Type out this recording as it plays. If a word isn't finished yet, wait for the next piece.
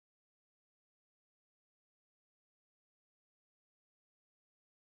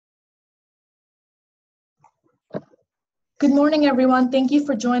Good morning, everyone. Thank you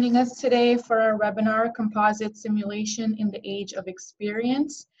for joining us today for our webinar, Composite Simulation in the Age of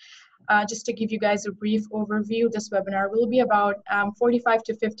Experience. Just to give you guys a brief overview, this webinar will be about 45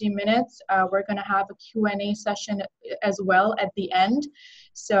 to 50 minutes. We're going to have a Q&A session as well at the end.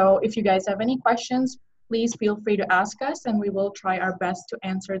 So if you guys have any questions, please feel free to ask us and we will try our best to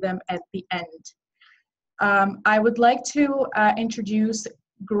answer them at the end. I would like to introduce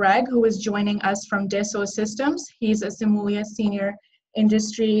Greg, who is joining us from Dassault Systems. He's a SIMULIA Senior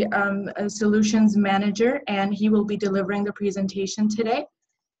Industry Solutions Manager, and he will be delivering the presentation today.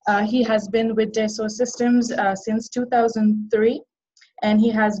 He has been with Dassault Systems since 2003, and he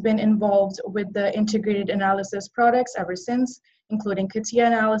has been involved with the integrated analysis products ever since, including CATIA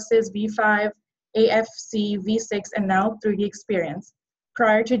analysis, V5, AFC, V6, and now 3D Experience.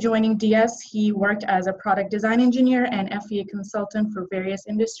 Prior to joining DS, he worked as a product design engineer and FEA consultant for various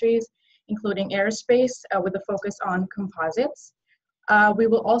industries, including aerospace, with a focus on composites. We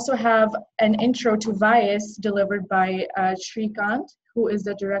will also have an intro to VIAS delivered by Shrikant, who is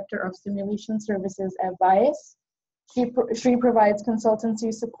the Director of Simulation Services at VIAS. Shri provides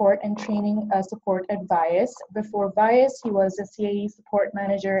consultancy support and training support at VIAS. Before VIAS, he was a CAE support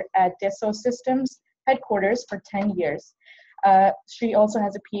manager at Dassault Systems headquarters for 10 years. Shri also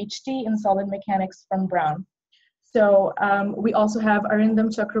has a PhD in solid mechanics from Brown. So we also have Arindam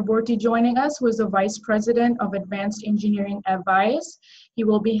Chakraborty joining us, who is the Vice President of Advanced Engineering at VIAS. He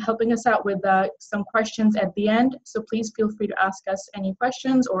will be helping us out with some questions at the end, so please feel free to ask us any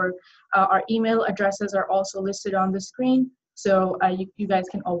questions, or our email addresses are also listed on the screen, so you guys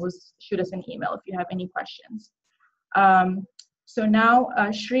can always shoot us an email if you have any questions. So now,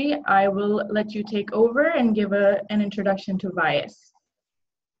 Shri, I will let you take over and give an introduction to VIAS.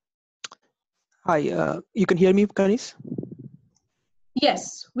 Hi, you can hear me, Kanis?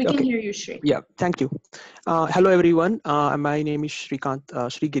 Yes, we can hear you, Shri. Yeah, thank you. Hello, everyone. My name is Shrikant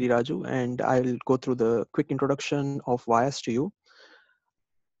Shri Giriraju, and I'll go through the quick introduction of VIAS to you.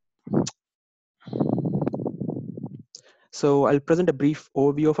 So I'll present a brief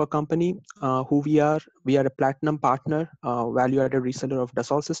overview of our company, who we are. We are a platinum partner, value-added reseller of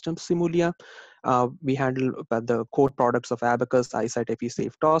Dassault Systems SIMULIA. We handle the core products of Abaqus, Eyesight,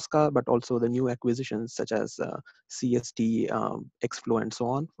 FE-Safe, Tosca, but also the new acquisitions such as CST, Xflow, and so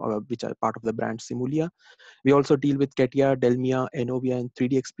on, which are part of the brand SIMULIA. We also deal with CATIA, Delmia, Enovia, and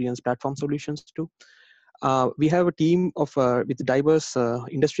 3D Experience platform solutions too. We have a team of with diverse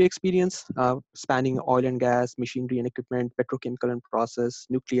industry experience, spanning oil and gas, machinery and equipment, petrochemical and process,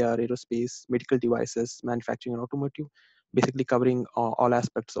 nuclear, aerospace, medical devices, manufacturing and automotive, basically covering all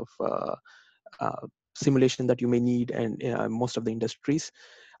aspects of simulation that you may need and most of the industries.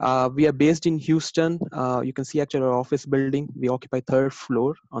 We are based in Houston. You can see actually our office building. We occupy 3rd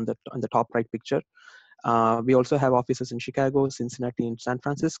floor on the top right picture. We also have offices in Chicago, Cincinnati, and San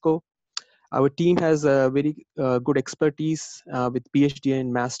Francisco. Our team has a very good expertise with PhD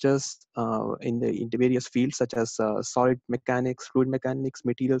and masters in the various fields such as solid mechanics, fluid mechanics,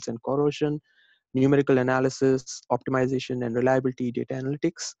 materials and corrosion, numerical analysis, optimization and reliability, data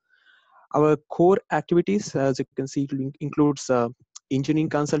analytics. Our core activities, as you can see, includes engineering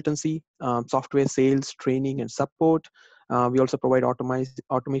consultancy, software sales, training and support. We also provide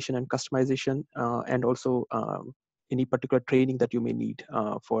automation and customization, and also any particular training that you may need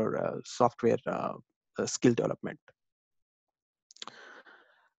for software skill development.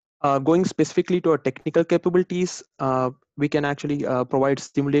 Going specifically to our technical capabilities, we can actually provide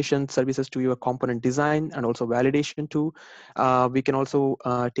simulation services to your component design and also validation too. We can also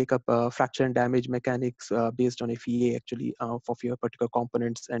take up fracture and damage mechanics based on FEA actually for your particular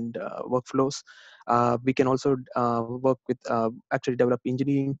components and workflows. We can also work with actually develop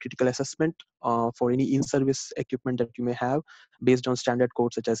engineering critical assessment for any in-service equipment that you may have based on standard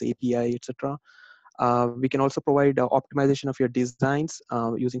codes such as API, etc. We can also provide optimization of your designs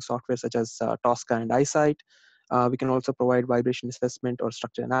using software such as Tosca and Eyesight. We can also provide vibration assessment or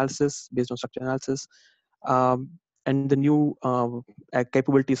structure analysis based on structure analysis. And the new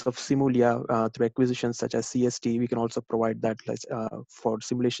capabilities of SIMULIA through acquisitions such as CST, we can also provide that for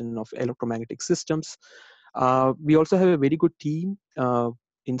simulation of electromagnetic systems. We also have a very good team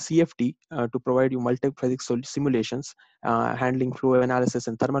in CFD to provide you multi-physics simulations, handling flow analysis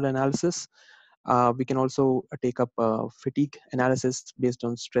and thermal analysis. We can also take up fatigue analysis based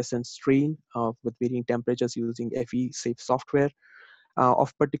on stress and strain with varying temperatures using FE-Safe software.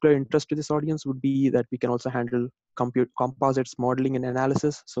 Of particular interest to this audience would be that we can also handle composites modeling and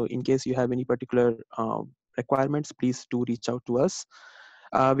analysis. So in case you have any particular requirements, please do reach out to us.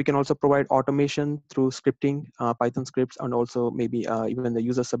 We can also provide automation through scripting, Python scripts, and also maybe even the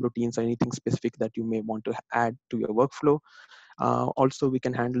user subroutines or anything specific that you may want to add to your workflow. Also, we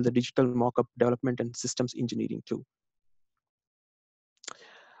can handle the digital mockup development and systems engineering too.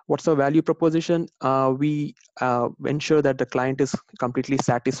 What's our value proposition? We ensure that the client is completely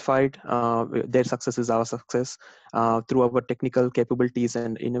satisfied. Their success is our success through our technical capabilities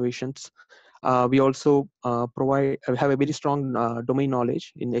and innovations. We also have a very strong domain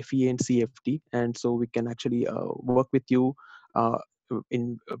knowledge in FEA and CFD, and so we can actually work with you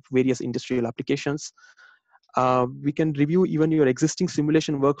in various industrial applications. We can review even your existing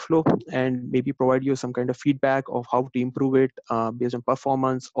simulation workflow and maybe provide you some kind of feedback of how to improve it based on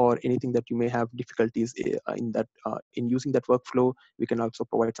performance or anything that you may have difficulties in using that workflow. We can also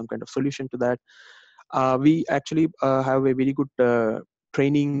provide some kind of solution to that. We actually have a very good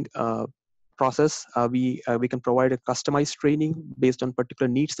training process. We can provide a customized training based on particular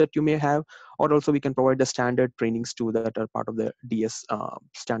needs that you may have, or also we can provide the standard trainings too that are part of the DS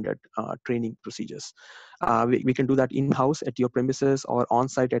standard training procedures. We can do that in-house at your premises or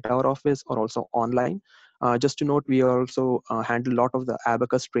on-site at our office, or also online. Just to note, we also handle a lot of the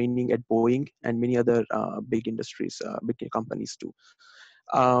Abaqus training at Boeing and many other big industries, big companies too.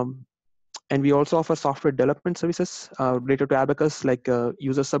 And we also offer software development services related to Abaqus, like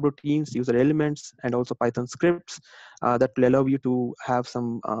user subroutines, user elements, and also Python scripts that will allow you to have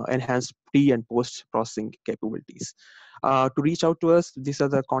some enhanced pre and post processing capabilities. To reach out to us, this is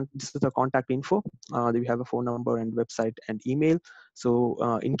the contact info. We have a phone number and website and email.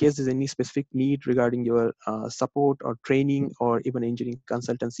 So in case there's any specific need regarding your support or training or even engineering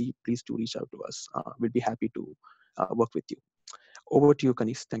consultancy, please do reach out to us. We'll be happy to work with you. Over to you,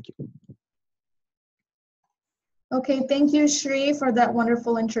 Kanis. Thank you. Okay, thank you, Shri, for that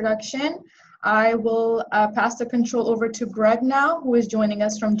wonderful introduction. I will pass the control over to Greg now, who is joining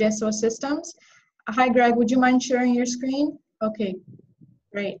us from Dassault Systems. Hi, Greg, would you mind sharing your screen? Okay,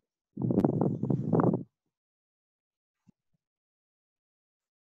 great.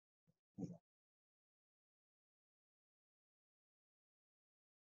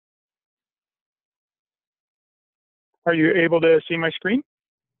 Are you able to see my screen?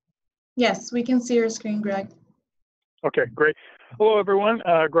 Yes, we can see your screen, Greg. Okay, great. Hello, everyone.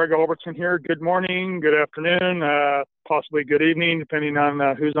 Greg Albertson here. Good morning, good afternoon, possibly good evening, depending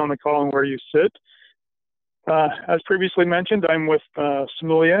on who's on the call and where you sit. As previously mentioned, I'm with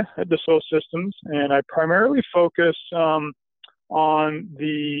SIMULIA at Dassault Systems, and I primarily focus on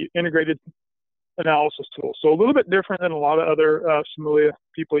the integrated analysis tool. So a little bit different than a lot of other SIMULIA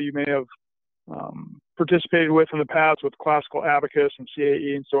people you may have participated with in the past with classical Abaqus and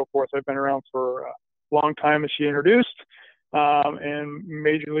CAE and so forth. I've been around for a long time, as she introduced, and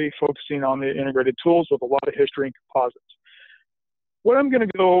majorly focusing on the integrated tools with a lot of history and composites. What I'm going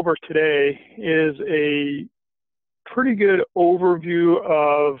to go over today is a pretty good overview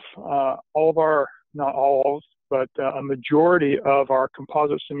of all of our, not all, but a majority of our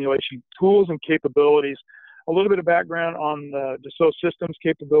composite simulation tools and capabilities. A little bit of background on the Dassault Systems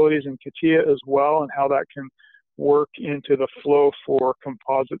capabilities and CATIA as well, and how that can work into the flow for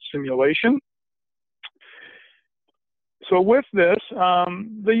composite simulation. So with this,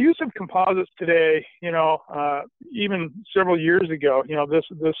 the use of composites today, even several years ago,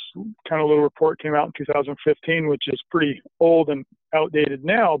 this kind of little report came out in 2015, which is pretty old and outdated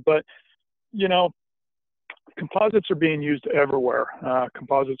now, but, composites are being used everywhere.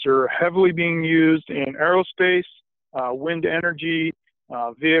 Composites are heavily being used in aerospace, wind energy,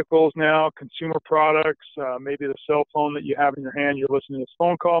 vehicles now, consumer products, maybe the cell phone that you have in your hand, you're listening to this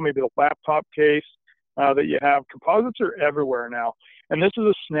phone call, maybe the laptop case that you have. Composites are everywhere now. And this is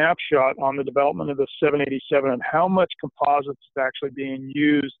a snapshot on the development of the 787 and how much composites is actually being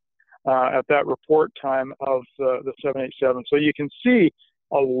used at that report time of the 787. So you can see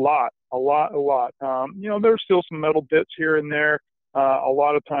a lot. There's still some metal bits here and there, a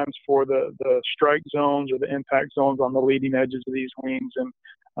lot of times for the strike zones or the impact zones on the leading edges of these wings and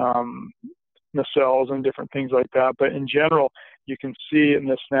nacelles and different things like that. But in general, you can see in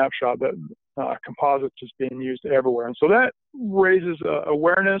this snapshot that composites is being used everywhere. And so that raises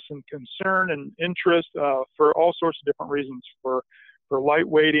awareness and concern and interest for all sorts of different reasons, for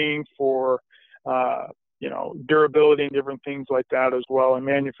lightweighting, for durability and different things like that as well, and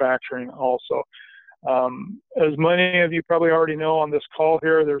manufacturing also. As many of you probably already know on this call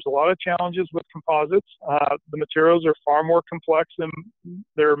here, there's a lot of challenges with composites. The materials are far more complex than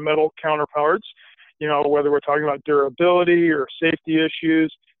their metal counterparts. Whether we're talking about durability or safety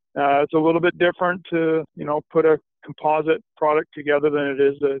issues, it's a little bit different to, put a composite product together than it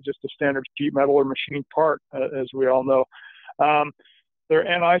is just a standard sheet metal or machine part, as we all know. Their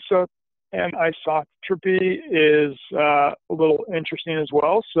anisotropy is a little interesting as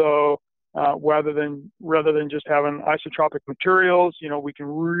well. So rather than just having isotropic materials, you know, we can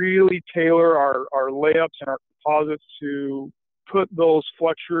really tailor our layups and our composites to put those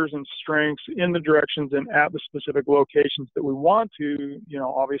flexures and strengths in the directions and at the specific locations that we want to, you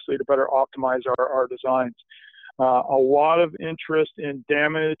know, obviously to better optimize our designs. A lot of interest in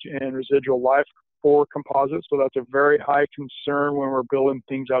damage and residual life for composites, so that's a very high concern when we're building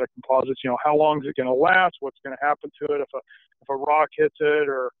things out of composites. You know, how long is it going to last? What's going to happen to it if a rock hits it,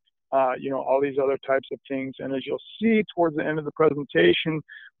 or you know, all these other types of things. And as you'll see towards the end of the presentation,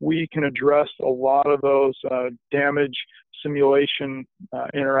 we can address a lot of those damage simulation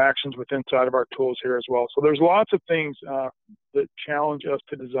interactions with inside of our tools here as well. So there's lots of things that challenge us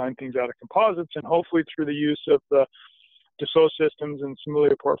to design things out of composites, and hopefully through the use of the Dassault Systems and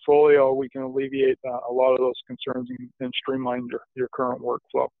SIMULIA portfolio, we can alleviate a lot of those concerns and streamline your current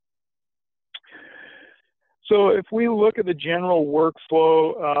workflow. So if we look at the general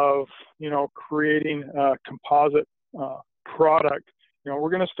workflow of, you know, creating a composite product, you know,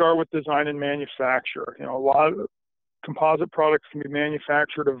 we're going to start with design and manufacture. You know, a lot of composite products can be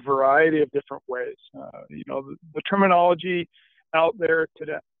manufactured a variety of different ways. You know, the terminology out there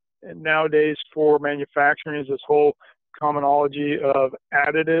today nowadays for manufacturing is this whole terminology of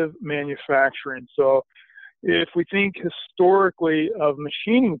additive manufacturing. So if we think historically of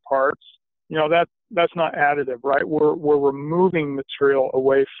machining parts, you know, that's not additive, right? We're removing material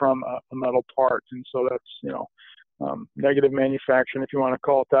away from a metal part, and so that's, you know, negative manufacturing, if you want to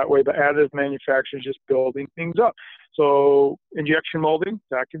call it that way. But additive manufacturing is just building things up. So injection molding,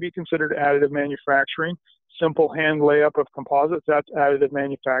 that can be considered additive manufacturing. Simple hand layup of composites, that's additive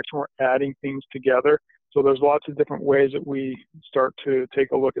manufacturing. We're adding things together. So there's lots of different ways that we start to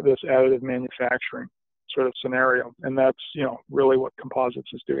take a look at this additive manufacturing sort of scenario. And that's, you know, really what composites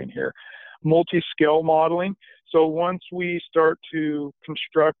is doing here. Multiscale modeling. So once we start to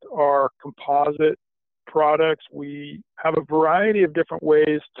construct our composite products, we have a variety of different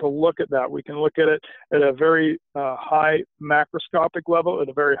ways to look at that. We can look at it at a very high macroscopic level, at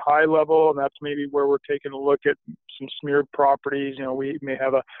a very high level, and that's maybe where we're taking a look at some smeared properties. You know, we may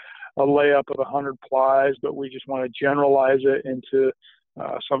have a layup of 100 plies, but we just want to generalize it into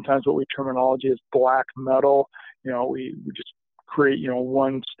sometimes what we terminology as black metal. You know, we just create, you know,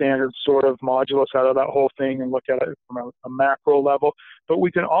 one standard sort of modulus out of that whole thing and look at it from a macro level. But we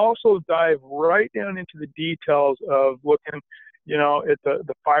can also dive right down into the details of looking, you know, at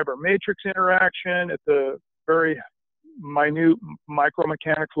the fiber matrix interaction, at the very minute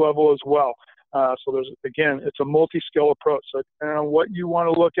micromechanics level as well. So there's, again, it's a multi-scale approach. So depending on what you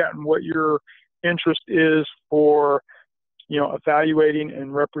want to look at and what your interest is for, you know, evaluating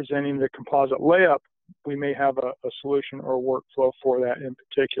and representing the composite layup, we may have a solution or a workflow for that in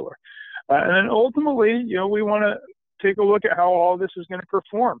particular. And then ultimately, you know, we want to take a look at how all this is going to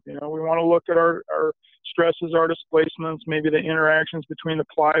perform. You know, we want to look at our stresses, our displacements, maybe the interactions between the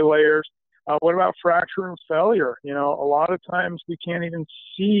ply layers. What about fracture and failure? You know, a lot of times we can't even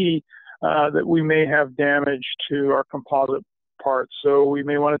see that we may have damage to our composite parts. So we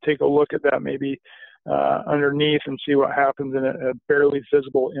may want to take a look at that maybe underneath and see what happens in a barely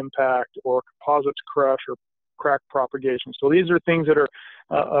visible impact or composites crush or crack propagation. So these are things that are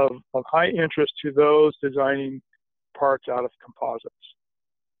of high interest to those designing parts out of composites.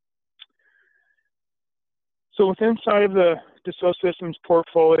 So within inside of the Dassault Systems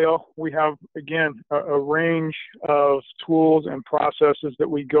portfolio, we have, again, a range of tools and processes that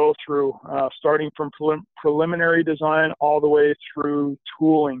we go through, starting from preliminary design all the way through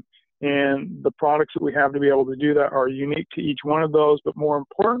tooling. And the products that we have to be able to do that are unique to each one of those, but more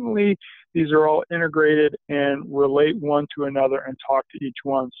importantly, these are all integrated and relate one to another and talk to each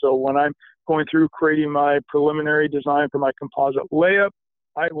one. So when I'm going through creating my preliminary design for my composite layup,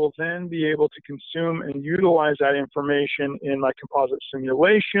 I will then be able to consume and utilize that information in my composite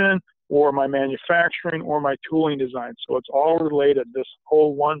simulation or my manufacturing or my tooling design. So it's all related. This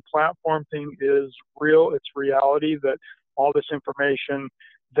whole one platform thing is real. It's reality that all this information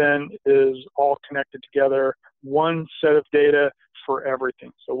then is all connected together, one set of data for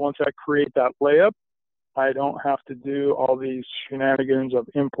everything. So once I create that layup, I don't have to do all these shenanigans of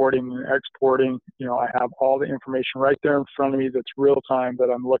importing and exporting. You know, I have all the information right there in front of me that's real time that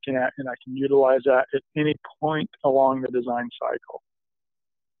I'm looking at, and I can utilize that at any point along the design cycle.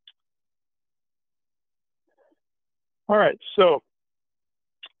 All right, so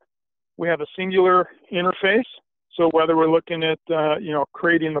we have a singular interface. So whether we're looking at, you know,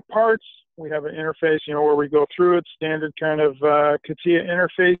 creating the parts, We have an interface, where we go through it, standard kind of CATIA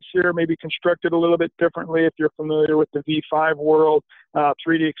interface here, maybe constructed a little bit differently if you're familiar with the V5 world.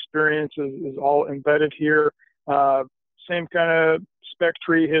 3D experience is all embedded here. Same kind of spec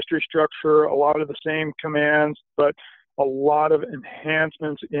tree, history structure, a lot of the same commands, but a lot of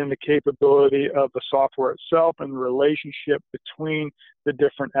enhancements in the capability of the software itself and the relationship between the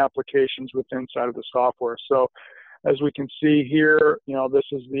different applications within inside of the software. So as we can see here, this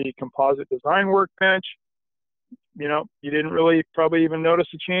is the composite design workbench. You didn't really probably even notice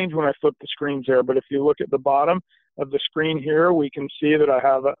a change when I flipped the screens there, but if you look at the bottom of the screen here, we can see that I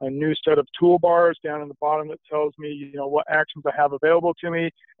have a new set of toolbars down in the bottom that tells me, what actions I have available to me.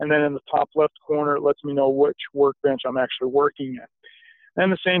 And then in the top left corner, it lets me know which workbench I'm actually working in.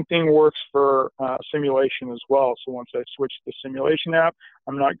 And the same thing works for simulation as well. So once I switch to the simulation app,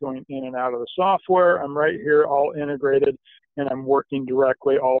 I'm not going in and out of the software. I'm right here all integrated, and I'm working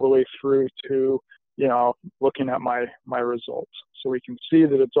directly all the way through to, looking at my results. So we can see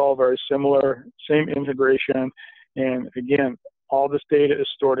that it's all very similar, same integration. And again, all this data is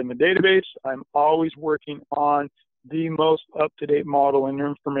stored in the database. I'm always working on the most up-to-date model and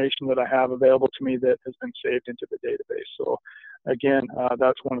information that I have available to me that has been saved into the database. So again,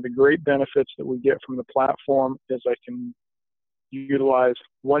 that's one of the great benefits that we get from the platform, is I can utilize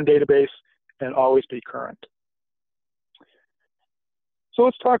one database and always be current. So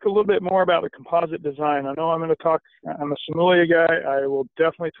let's talk a little bit more about the composite design. I know I'm a SIMULIA guy. I will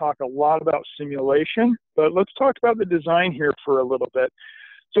definitely talk a lot about simulation, but let's talk about the design here for a little bit.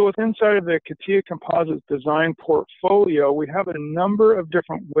 So with inside of the CATIA Composites design portfolio, we have a number of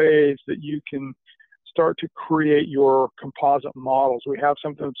different ways that you can start to create your composite models. We have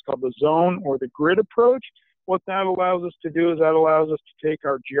something that's called the zone or the grid approach. What that allows us to do is that allows us to take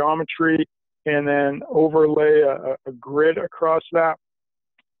our geometry and then overlay a grid across that.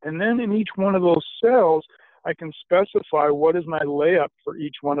 And then in each one of those cells, I can specify what is my layup for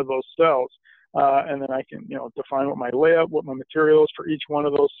each one of those cells. And then I can, define what my layup, what my material is for each one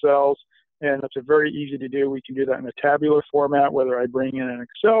of those cells. And that's very easy to do. We can do that in a tabular format, whether I bring in an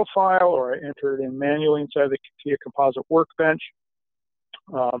Excel file or I enter it in manually inside the CATIA Composite Workbench.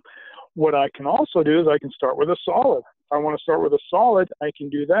 What I can also do is I can start with a solid. If I want to start with a solid, I can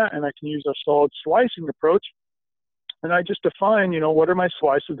do that, and I can use our solid slicing approach. And I just define, what are my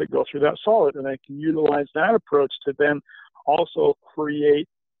slices that go through that solid, and I can utilize that approach to then also create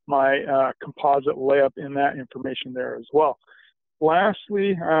my composite layup in that information there as well.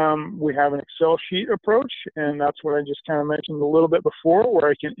 Lastly, we have an Excel sheet approach, and that's what I just kind of mentioned a little bit before,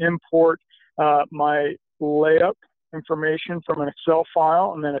 where I can import my layup information from an Excel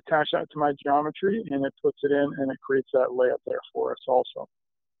file and then attach that to my geometry, and it puts it in and it creates that layup there for us also.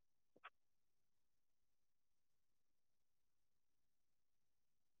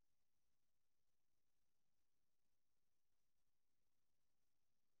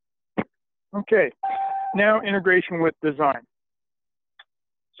 Okay, now integration with design.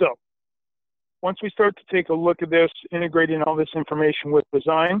 So once we start to take a look at this, integrating all this information with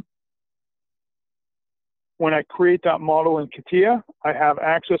design, when I create that model in CATIA, I have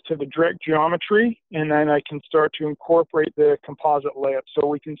access to the direct geometry, and then I can start to incorporate the composite layup. So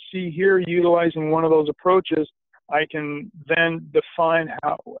we can see here, utilizing one of those approaches, I can then define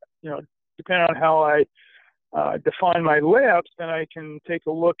how, depending on how I define my layups, then I can take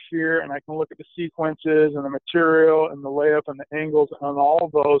a look here and I can look at the sequences and the material and the layup and the angles on all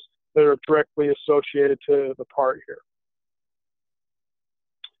of those that are directly associated to the part here.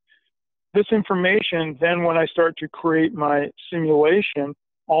 This information, then when I start to create my simulation,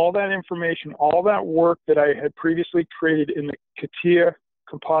 all that information, all that work that I had previously created in the CATIA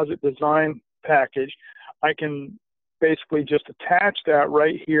composite design package, I can basically just attach that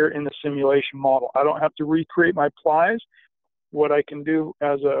right here in the simulation model. I don't have to recreate my plies. What I can do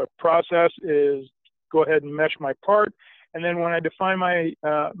as a process is go ahead and mesh my part. And then when I define my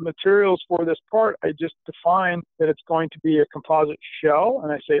materials for this part, I just define that it's going to be a composite shell,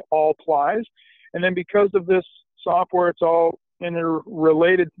 and I say all plies. And then because of this software, it's all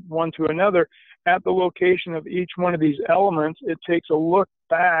interrelated one to another. At the location of each one of these elements, it takes a look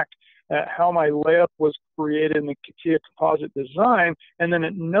back at how my layup was created in the CATIA composite design, and then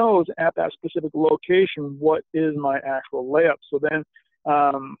it knows at that specific location what is my actual layup. So then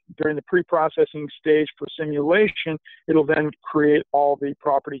during the pre-processing stage for simulation, it'll then create all the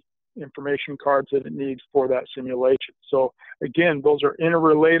property information cards that it needs for that simulation. So again, those are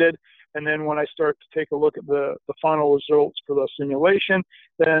interrelated. And then when I start to take a look at the final results for the simulation,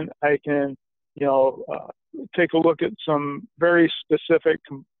 then I can, take a look at some very specific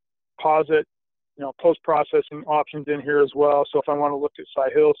composite post-processing options in here as well. So if I want to look at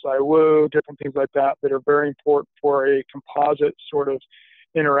Sci-Hill, Sci-Woo, different things like that that are very important for a composite sort of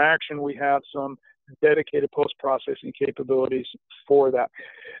interaction, we have some dedicated post-processing capabilities for that.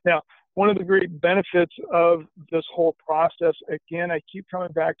 Now, one of the great benefits of this whole process, again, I keep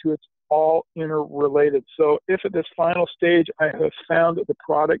coming back to it's all interrelated. So if at this final stage I have found that the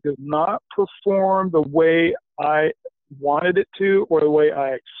product does not perform the way I wanted it to or the way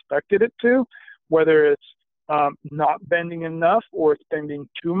I expected it to, whether it's not bending enough or it's bending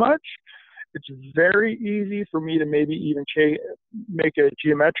too much, it's very easy for me to maybe even make a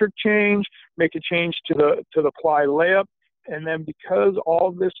geometric change, make a change to the ply layup. And then because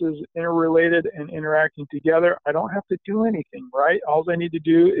all this is interrelated and interacting together, I don't have to do anything, right? All I need to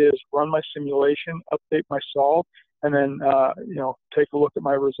do is run my simulation, update my solve, and then take a look at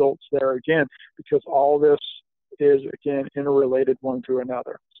my results there again, because all this is, again, interrelated one to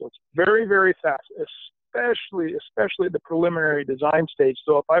another. So it's very, very fast, especially at the preliminary design stage.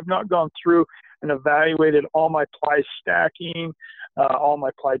 So if I've not gone through and evaluated all my ply stacking, all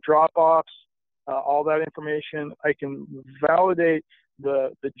my ply drop-offs, all that information, I can validate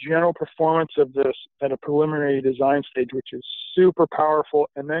the general performance of this at a preliminary design stage, which is super powerful,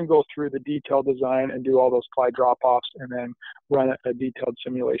 and then go through the detailed design and do all those ply drop-offs and then run a detailed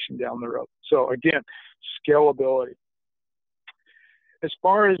simulation down the road. So again, scalability. As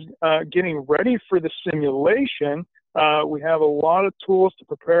far as getting ready for the simulation, we have a lot of tools to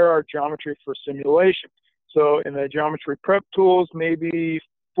prepare our geometry for simulation. So in the geometry prep tools, maybe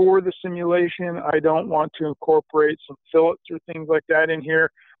for the simulation, I don't want to incorporate some fillets or things like that in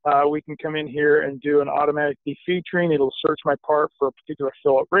here. We can come in here and do an automatic defeaturing. It'll search my part for a particular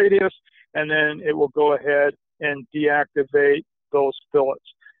fillet radius, and then it will go ahead and deactivate those fillets.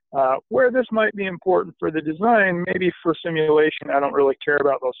 Where this might be important for the design, maybe for simulation, I don't really care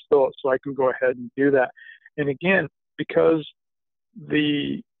about those fillets, so I can go ahead and do that. And again, because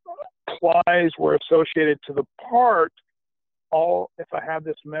the plies were associated to the part, if I had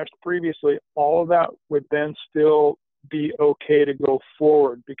this meshed previously, all of that would then still be okay to go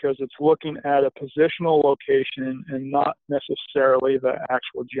forward, because it's looking at a positional location and not necessarily the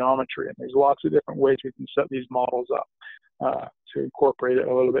actual geometry. And there's lots of different ways we can set these models up to incorporate it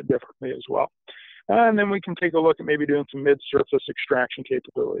a little bit differently as well. And then we can take a look at maybe doing some mid-surface extraction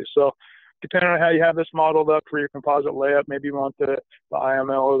capabilities. So depending on how you have this modeled up for your composite layup, maybe you want the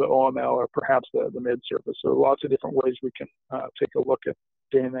IML or the OML or perhaps the mid-surface. So lots of different ways we can take a look at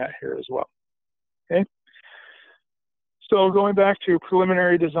doing that here as well. Okay. So going back to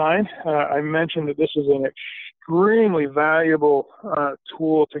preliminary design, I mentioned that this is an extremely valuable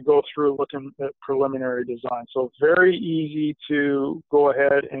tool to go through looking at preliminary design. So very easy to go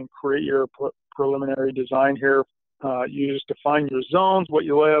ahead and create your preliminary design here. You just define your zones, what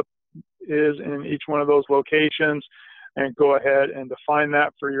your layup is in each one of those locations, and go ahead and define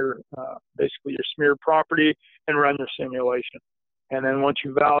that for your basically your smeared property and run your simulation. And then once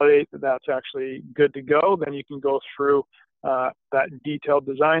you validate that that's actually good to go, then you can go through that detailed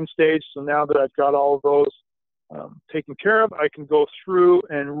design stage. So now that I've got all of those taken care of, I can go through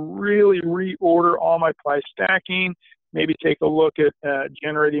and really reorder all my ply stacking, maybe take a look at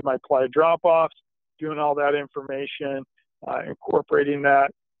generating my ply drop-offs, doing all that information, incorporating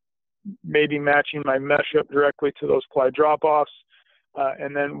that, maybe matching my mesh up directly to those ply drop-offs.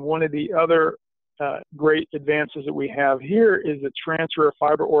 And then one of the other great advances that we have here is the transfer of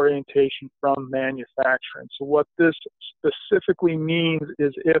fiber orientation from manufacturing. So what this specifically means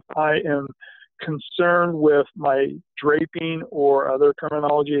is if I am concerned with my draping, or other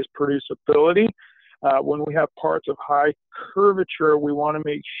terminology is producibility, when we have parts of high curvature, we want to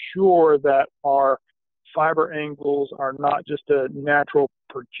make sure that our fiber angles are not just a natural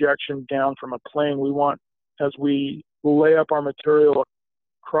projection down from a plane. We want, as we lay up our material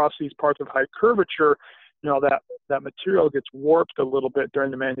across these parts of high curvature, that material gets warped a little bit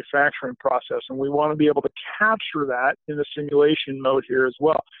during the manufacturing process, and we want to be able to capture that in the simulation mode here as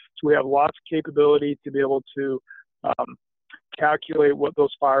well. So we have lots of capability to be able to calculate what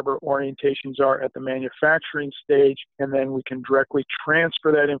those fiber orientations are at the manufacturing stage, and then we can directly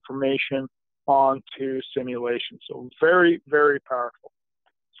transfer that information onto simulation. So very, very powerful.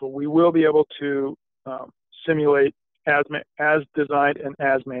 So we will be able to simulate as designed and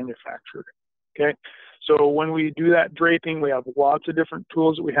as manufactured. Okay, so when we do that draping, we have lots of different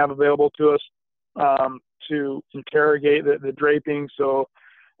tools that we have available to us to interrogate the draping. So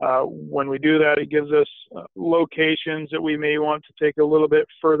when we do that, it gives us locations that we may want to take a little bit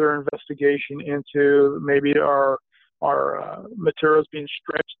further investigation into. Maybe our materials being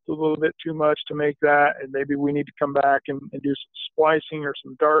stretched a little bit too much to make that, and maybe we need to come back and do some splicing or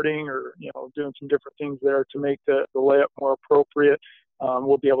some darting, or doing some different things there to make the layup more appropriate.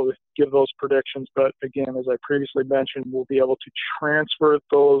 We'll be able to give those predictions, but again, as I previously mentioned, we'll be able to transfer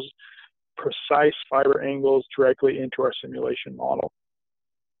those precise fiber angles directly into our simulation model.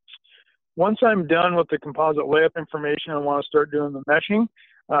 Once I'm done with the composite layup information, I want to start doing the meshing.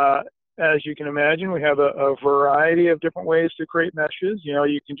 As you can imagine, we have a variety of different ways to create meshes.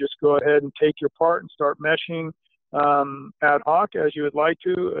 You can just go ahead and take your part and start meshing ad hoc as you would like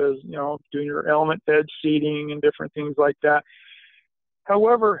to, as doing your element bed seating and different things like that.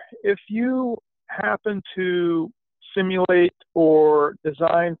 However, if you happen to simulate or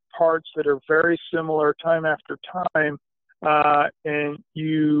design parts that are very similar time after time, and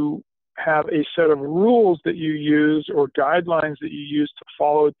you have a set of rules that you use or guidelines that you use to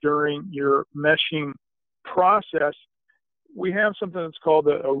follow during your meshing process, we have something that's called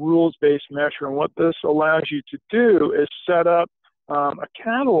a rules-based mesher. And what this allows you to do is set up a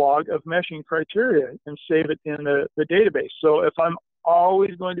catalog of meshing criteria and save it in the database. So if I'm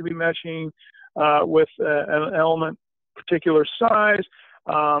always going to be meshing with an element particular size,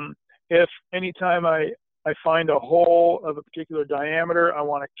 if anytime I find a hole of a particular diameter, I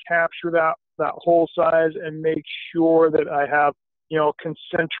want to capture that hole size and make sure that I have,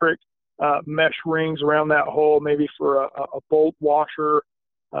 concentric mesh rings around that hole, maybe for a bolt washer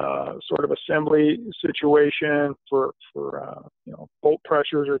sort of assembly situation for bolt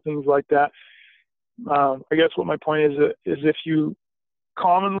pressures or things like that. I guess what my point is if you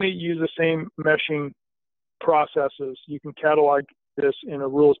commonly use the same meshing processes, you can catalog this in a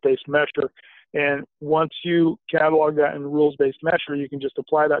rules-based mesher. And once you catalog that in rules-based mesher, you can just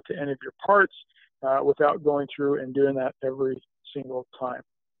apply that to any of your parts without going through and doing that every single time.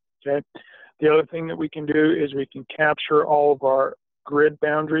 Okay. The other thing that we can do is we can capture all of our grid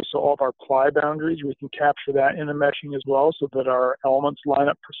boundaries, so all of our ply boundaries, we can capture that in the meshing as well, so that our elements line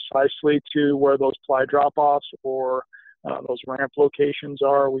up precisely to where those ply drop-offs or those ramp locations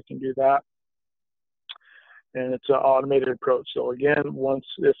are. We can do that. And it's an automated approach. So again,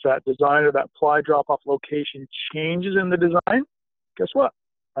 if that design or that ply drop-off location changes in the design, guess what?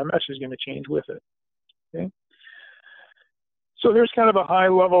 My mesh is going to change with it. Okay. So there's kind of a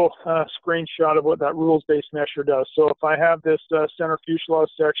high-level screenshot of what that rules-based mesher does. So if I have this center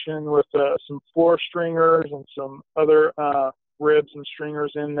fuselage section with some floor stringers and some other ribs and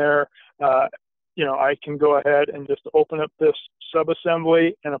stringers in there, I can go ahead and just open up this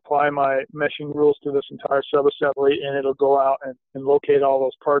subassembly and apply my meshing rules to this entire subassembly, and it'll go out and locate all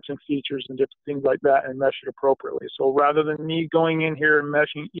those parts and features and different things like that and mesh it appropriately. So rather than me going in here and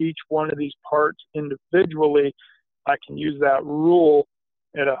meshing each one of these parts individually, I can use that rule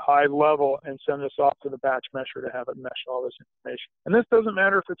at a high level and send this off to the batch mesher to have it mesh all this information. And this doesn't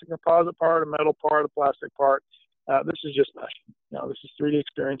matter if it's a composite part, a metal part, a plastic part. This is just meshing. This is 3D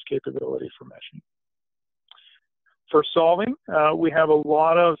experience capability for meshing. For solving, we have a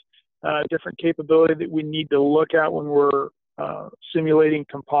lot of different capability that we need to look at when we're simulating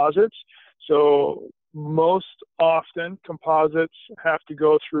composites. So most often, composites have to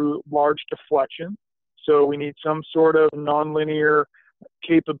go through large deflection. So we need some sort of nonlinear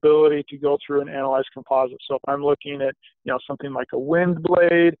capability to go through and analyze composites. So if I'm looking at something like a wind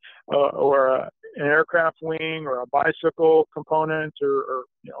blade or an aircraft wing or a bicycle component or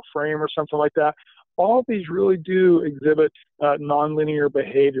frame or something like that, all of these really do exhibit nonlinear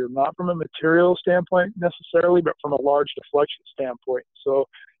behavior, not from a material standpoint necessarily, but from a large deflection standpoint. So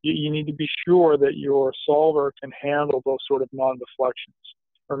you need to be sure that your solver can handle those sort of non-deflections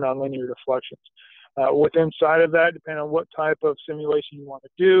or nonlinear deflections. Inside of that, depending on what type of simulation you want to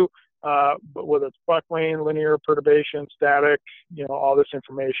do, but whether it's buckling, linear perturbation, static, all this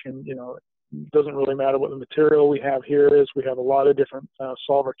information, it doesn't really matter what the material we have here is. We have a lot of different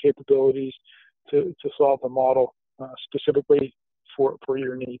solver capabilities to solve the model specifically for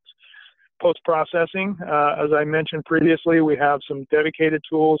your needs. Post-processing, as I mentioned previously, we have some dedicated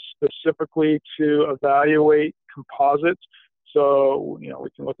tools specifically to evaluate composites. So, we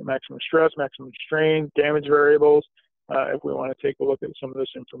can look at maximum stress, maximum strain, damage variables. If we want to take a look at some of this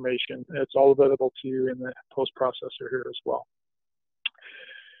information, it's all available to you in the post-processor here as well.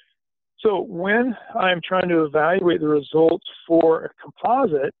 So when I'm trying to evaluate the results for a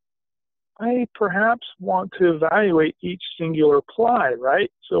composite, I perhaps want to evaluate each singular ply, right?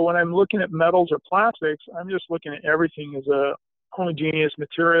 So when I'm looking at metals or plastics, I'm just looking at everything as a homogeneous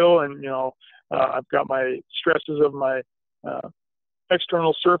material, and I've got my stresses of my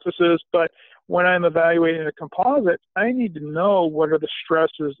external surfaces. But when I'm evaluating a composite, I need to know what are the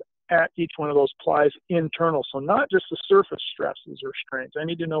stresses at each one of those plies internal. So not just the surface stresses or strains. I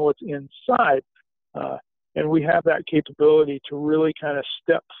need to know what's inside. And we have that capability to really kind of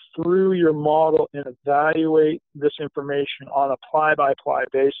step through your model and evaluate this information on a ply-by-ply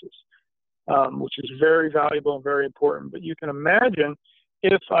basis, which is very valuable and very important. But you can imagine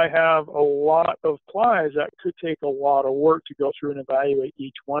if I have a lot of plies, that could take a lot of work to go through and evaluate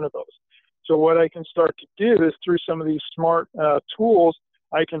each one of those. So what I can start to do is through some of these smart tools,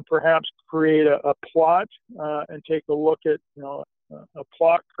 I can perhaps create a plot and take a look at, a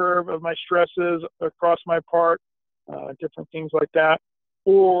plot curve of my stresses across my part, different things like that.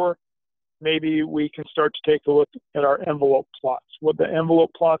 Or maybe we can start to take a look at our envelope plots. What the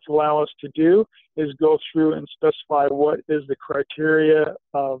envelope plots allow us to do is go through and specify what is the criteria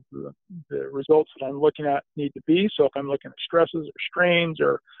of the results that I'm looking at need to be. So if I'm looking at stresses or strains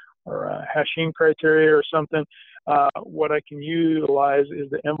or Hashim criteria or something, what I can utilize is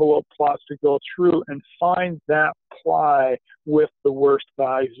the envelope plots to go through and find that ply with the worst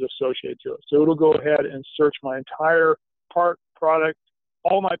values associated to it. So it'll go ahead and search my entire part, product,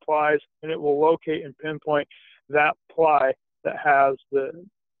 all my plies, and it will locate and pinpoint that ply that has the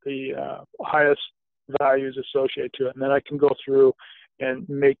highest values associated to it. And then I can go through and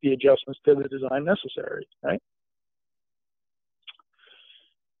make the adjustments to the design necessary, right?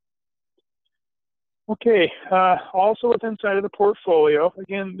 Okay, also with inside of the portfolio,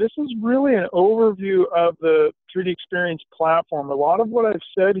 again, this is really an overview of the 3D Experience platform. A lot of what I've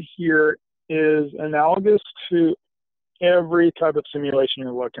said here is analogous to every type of simulation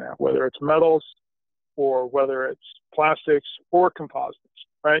you're looking at, whether it's metals or whether it's plastics or composites,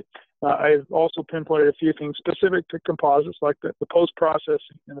 right? I've also pinpointed a few things specific to composites, like the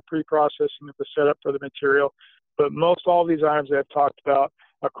post-processing and the pre-processing of the setup for the material. But most all of these items that I've talked about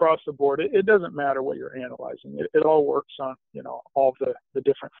across the board, it doesn't matter what you're analyzing. It all works on, all the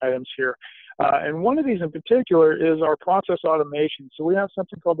different items here. And one of these in particular is our process automation. So we have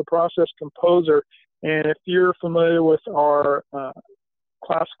something called the Process Composer. And if you're familiar with our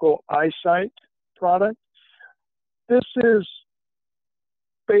classical EyeSight product, this is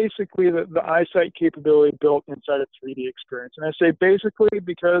basically the EyeSight capability built inside of 3D Experience. And I say basically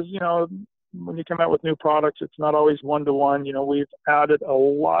because, when you come out with new products, it's not always one-to-one. We've added a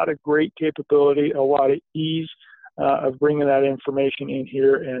lot of great capability, a lot of ease of bringing that information in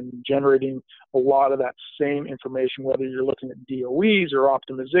here and generating a lot of that same information, whether you're looking at DOEs or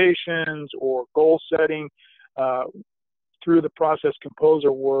optimizations or goal setting. Through the Process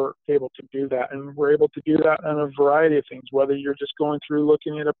Composer, we're able to do that. And we're able to do that on a variety of things, whether you're just going through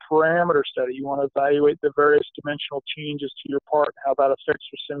looking at a parameter study, you want to evaluate the various dimensional changes to your part, how that affects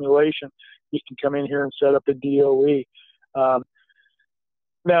your simulation. You can come in here and set up a DOE.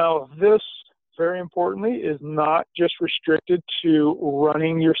 Now, this, very importantly, is not just restricted to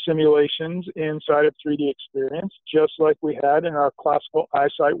running your simulations inside of 3D Experience. Just like we had in our classical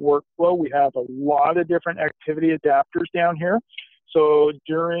EyeSight workflow, we have a lot of different activity adapters down here. So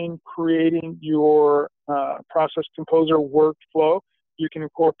during creating your Process Composer workflow, you can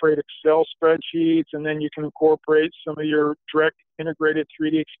incorporate Excel spreadsheets, and then you can incorporate some of your direct integrated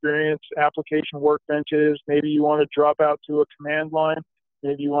 3D Experience application workbenches. Maybe you want to drop out to a command line.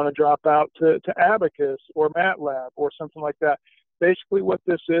 Maybe you want to drop out to Abaqus or MATLAB or something like that. Basically what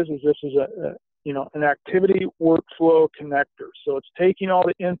this is an activity workflow connector. So it's taking all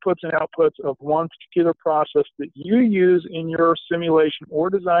the inputs and outputs of one particular process that you use in your simulation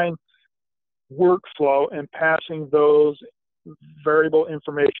or design workflow and passing those variable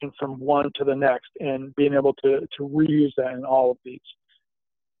information from one to the next and being able to reuse that in all of these.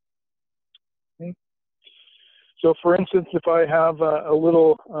 Okay. So for instance, if I have a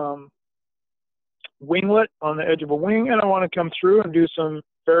little winglet on the edge of a wing and I want to come through and do some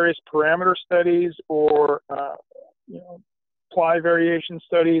various parameter studies or ply variation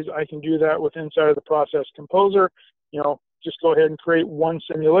studies, I can do that with inside of the Process Composer. Just go ahead and create one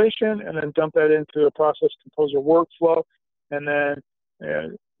simulation and then dump that into a Process Composer workflow. And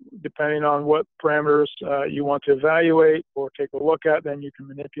then depending on what parameters you want to evaluate or take a look at, then you can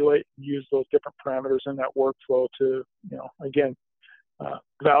manipulate and use those different parameters in that workflow to, again,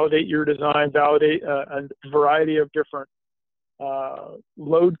 validate your design, validate a variety of different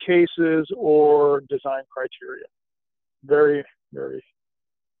load cases or design criteria. Very, very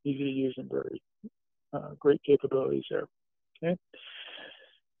easy to use and very great capabilities there. Okay.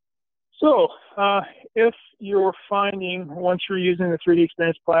 So if you're finding, once you're using the 3D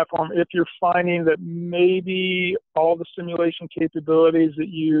Experience platform, if you're finding that maybe all the simulation capabilities that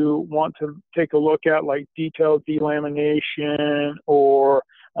you want to take a look at, like detailed delamination or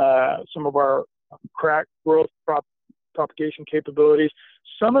some of our crack growth propagation capabilities,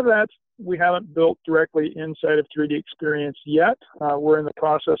 some of that we haven't built directly inside of 3D Experience yet. We're in the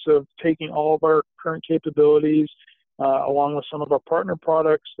process of taking all of our current capabilities along with some of our partner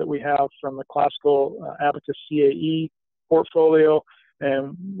products that we have from the classical Abaqus CAE portfolio,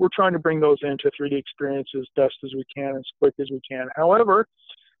 and we're trying to bring those into 3D Experience as best as we can, as quick as we can. However,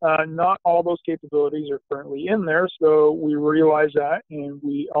 not all those capabilities are currently in there, so we realize that, and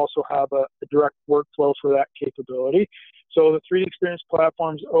we also have a direct workflow for that capability. So the 3D Experience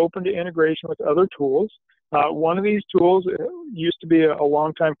platform is open to integration with other tools. One of these tools used to be a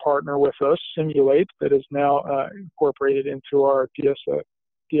longtime partner with us, Simulate, that is now incorporated into our DS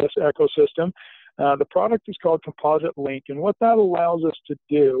ecosystem. The product is called Composite Link, and what that allows us to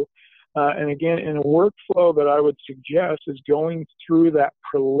do, and again, in a workflow that I would suggest, is going through that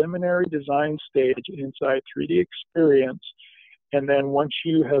preliminary design stage inside 3D Experience, and then once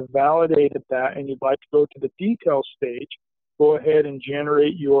you have validated that and you'd like to go to the detail stage, go ahead and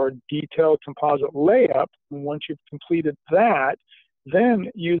generate your detailed composite layup. And once you've completed that, then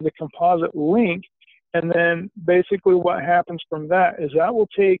use the composite link. And then basically what happens from that is that will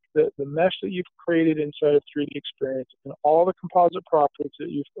take the mesh that you've created inside of 3D Experience and all the composite properties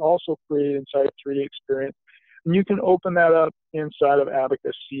that you've also created inside of 3D Experience, and you can open that up inside of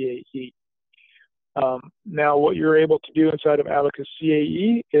Abaqus CAE. Now, what you're able to do inside of Abaqus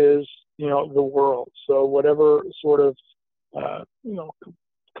CAE is, the world. So whatever sort of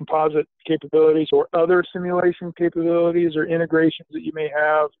composite capabilities or other simulation capabilities or integrations that you may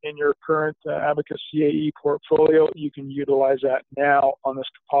have in your current Abaqus CAE portfolio, you can utilize that now on this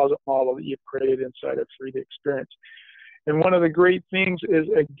composite model that you've created inside of 3D Experience. And one of the great things is,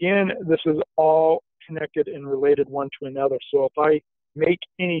 again, this is all connected and related one to another. So if I make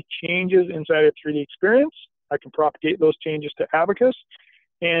any changes inside of 3D Experience, I can propagate those changes to Abaqus.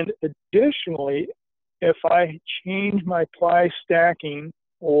 And additionally, if I change my ply stacking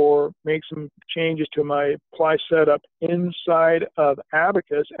or make some changes to my ply setup inside of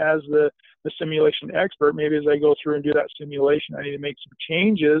Abaqus as the simulation expert, maybe as I go through and do that simulation, I need to make some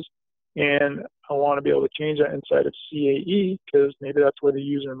changes, and I want to be able to change that inside of CAE because maybe that's where the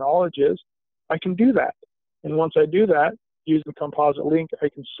user knowledge is, I can do that. And once I do that, use the composite link, I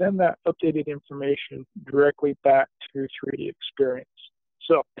can send that updated information directly back to 3D Experience.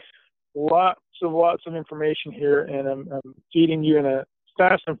 So lots of information here, and I'm feeding you in a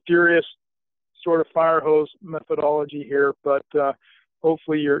fast and furious sort of fire hose methodology here, but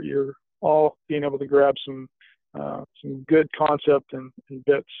hopefully you're all being able to grab some good concept and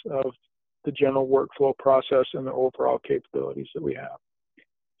bits of the general workflow process and the overall capabilities that we have.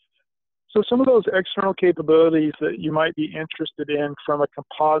 So some of those external capabilities that you might be interested in from a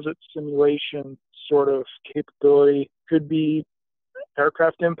composite simulation sort of capability could be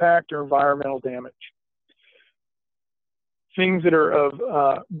aircraft impact or environmental damage. Things that are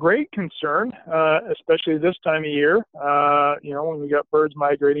of great concern, especially this time of year, when we got birds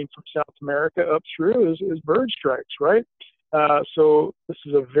migrating from South America up through, is bird strikes, right? So this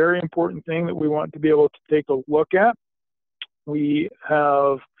is a very important thing that we want to be able to take a look at. We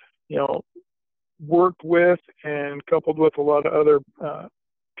have, worked with and coupled with a lot of other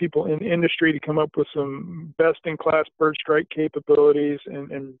people in the industry to come up with some best-in-class bird strike capabilities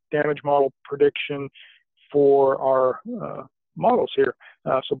and damage model prediction for our models here.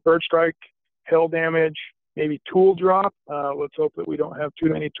 So bird strike, hail damage, maybe tool drop. Let's hope that we don't have too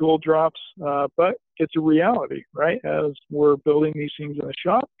many tool drops, but it's a reality, right? As we're building these things in the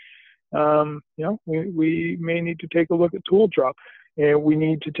shop, we may need to take a look at tool drop, and we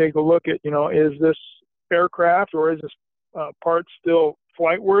need to take a look at, is this aircraft or is this part still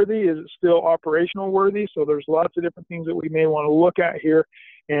flight worthy? Is it still operational worthy? So there's lots of different things that we may want to look at here.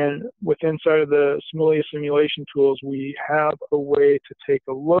 And inside of the SIMULIA simulation tools, we have a way to take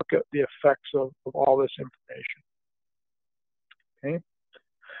a look at the effects of all this information.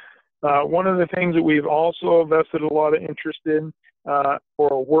 Okay. One of the things that we've also invested a lot of interest in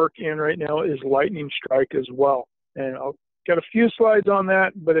or work in right now is lightning strike as well. And I'll got a few slides on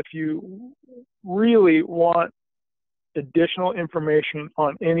that, but if you really want additional information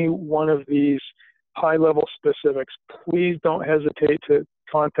on any one of these high-level specifics, please don't hesitate to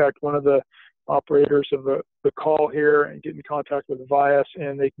contact one of the operators of the call here and get in contact with Vias,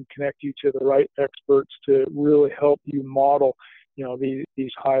 and they can connect you to the right experts to really help you model,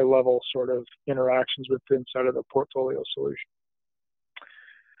 these high-level sort of interactions with inside of the portfolio solution.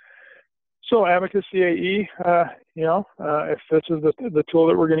 So Abaqus CAE, if this is the tool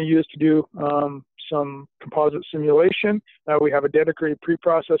that we're going to use to do some composite simulation, we have a dedicated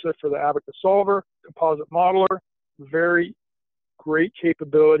preprocessor for the Abaqus Solver, composite modeler, very great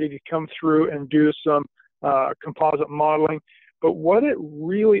capability to come through and do some composite modeling. But what it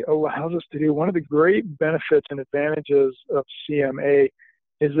really allows us to do, one of the great benefits and advantages of CMA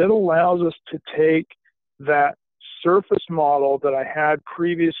is it allows us to take that surface model that I had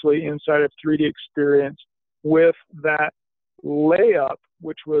previously inside of 3D Experience with that layup,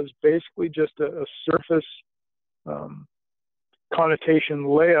 which was basically just a surface connotation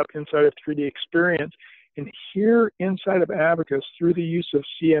layup inside of 3D Experience. And here inside of Abaqus, through the use of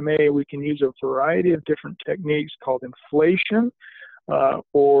CMA, we can use a variety of different techniques called inflation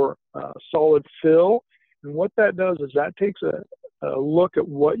or solid fill. And what that does is that takes a look at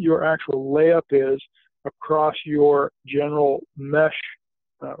what your actual layup is across your general mesh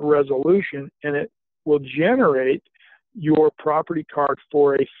resolution, and it will generate your property card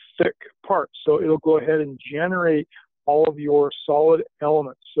for a thick part. So it'll go ahead and generate all of your solid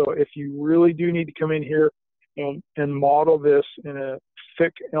elements. So if you really do need to come in here and model this in a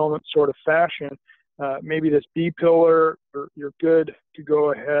thick element sort of fashion, maybe this B-pillar, you're good to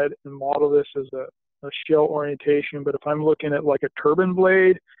go ahead and model this as a shell orientation. But if I'm looking at like a turbine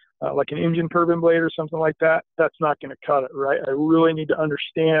blade, like an engine turbine blade or something like that, that's not going to cut it, right? I really need to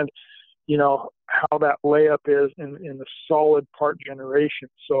understand, you know, how that layup is in the solid part generation.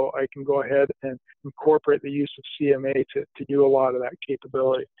 So I can go ahead and incorporate the use of CMA to do a lot of that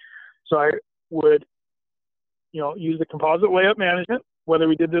capability. So I would, you know, use the composite layup management, whether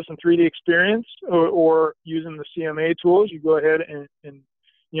we did this in 3D Experience or using the CMA tools. You go ahead and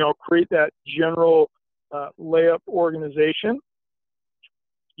you know, create that general layup organization.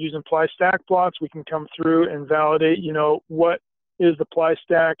 Using ply stack plots, we can come through and validate, you know, what is the ply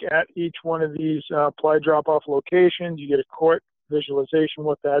stack at each one of these ply drop-off locations. You get a quick visualization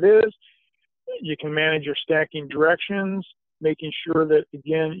what that is. You can manage your stacking directions, making sure that,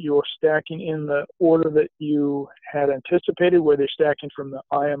 again, you're stacking in the order that you had anticipated, whether you're stacking from the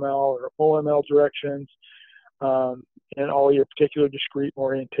IML or OML directions, and all your particular discrete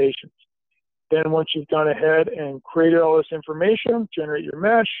orientations. Then once you've gone ahead and created all this information, generate your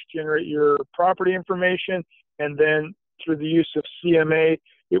mesh, generate your property information, and then through the use of CMA,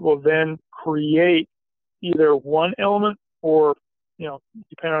 it will then create either one element or, you know,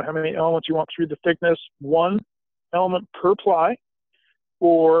 depending on how many elements you want through the thickness, one element per ply,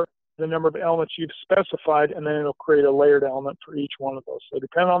 or the number of elements you've specified, and then it'll create a layered element for each one of those. So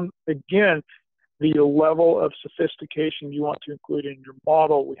depending on, again, the level of sophistication you want to include in your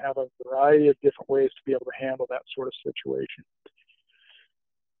model, we have a variety of different ways to be able to handle that sort of situation.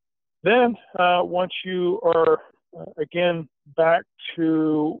 Then once you are, again, back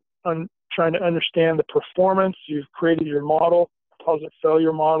to trying to understand the performance, you've created your model, composite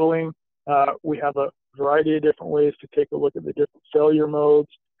failure modeling. We have a variety of different ways to take a look at the different failure modes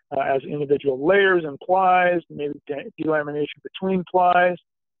as individual layers and plies, maybe delamination between plies.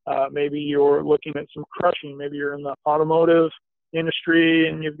 Maybe you're looking at some crushing. Maybe you're in the automotive industry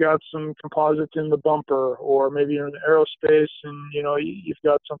and you've got some composites in the bumper, or maybe you're in the aerospace and, you know, you've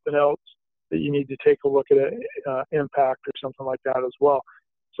got something else that you need to take a look at impact or something like that as well.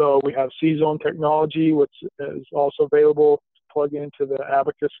 So we have C-Zone technology, which is also available to plug into the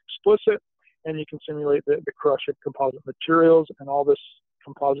Abaqus Explicit, and you can simulate the crush of composite materials and all this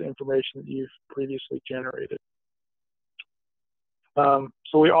composite information that you've previously generated.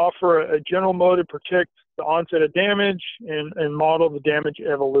 So we offer a general mode to predict the onset of damage and model the damage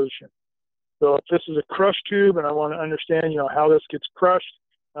evolution. So if this is a crush tube and I want to understand, you know, how this gets crushed,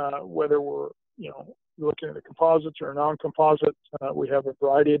 whether we're, you know, looking at the composites or non-composites, we have a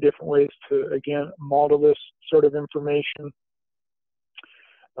variety of different ways to, again, model this sort of information.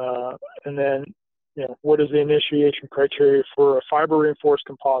 And then, you know, what is the initiation criteria for a fiber reinforced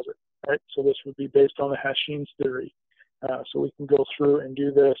composite, right? So this would be based on the Hashim's theory. So we can go through and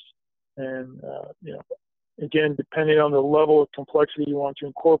do this, and you know, again, depending on the level of complexity you want to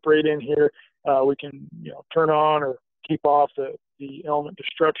incorporate in here, we can, you know, turn on or keep off the element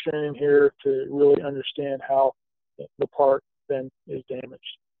destruction in here to really understand how the part then is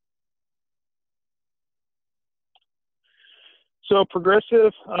damaged. So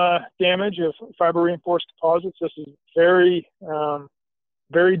progressive damage of fiber reinforced composites. This is very,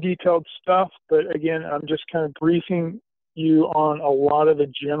 very detailed stuff, but again, I'm just kind of briefing you on a lot of the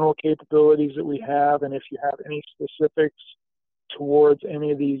general capabilities that we have, and if you have any specifics towards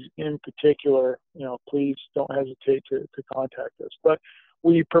any of these in particular, you know, please don't hesitate to contact us. But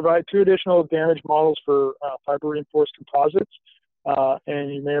we provide 2 additional damage models for fiber reinforced composites,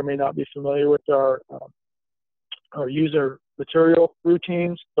 and you may or may not be familiar with our user material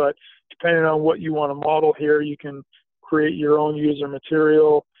routines, but depending on what you want to model here, you can create your own user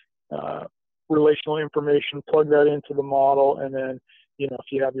material, relational information, plug that into the model, and then, you know,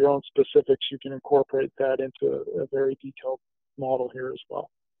 if you have your own specifics, you can incorporate that into a very detailed model here as well.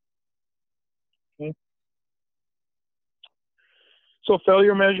 Okay. So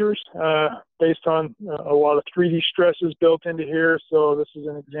failure measures based on a lot of 3D stresses built into here. So this is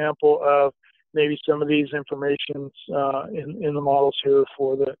an example of maybe some of these informations in the models here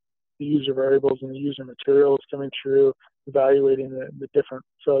for the user variables and the user materials coming through, evaluating the different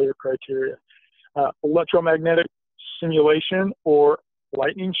failure criteria. Electromagnetic simulation or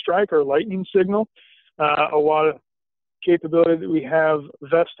lightning strike or lightning signal. A lot of capability that we have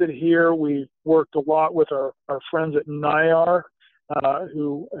vested here. We've worked a lot with our friends at NIAR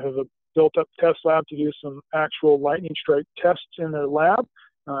who have a built-up test lab to do some actual lightning strike tests in their lab.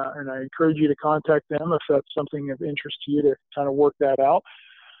 And I encourage you to contact them if that's something of interest to you to kind of work that out.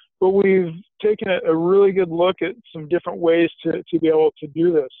 But we've taken a really good look at some different ways to be able to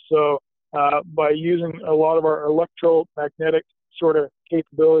do this. So by using a lot of our electromagnetic sort of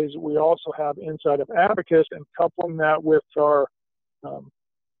capabilities that we also have inside of Abaqus and coupling that with our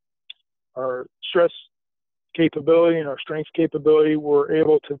stress capability and our strength capability, we're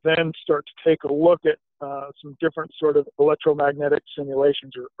able to then start to take a look at some different sort of electromagnetic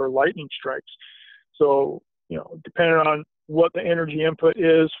simulations or lightning strikes. So, you know, depending on what the energy input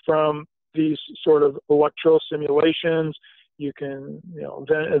is from these sort of electro simulations, you can, you know,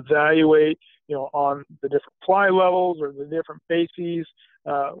 then evaluate, you know, on the different ply levels or the different bases,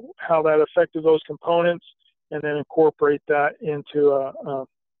 how that affected those components, and then incorporate that into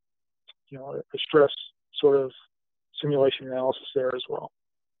you know, a stress sort of simulation analysis there as well.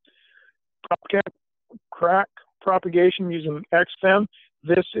 Crack propagation using XFEM.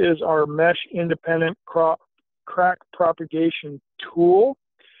 This is our mesh independent crack propagation tool.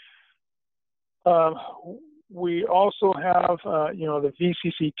 We also have, you know, the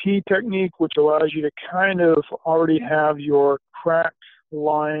VCCT technique, which allows you to kind of already have your crack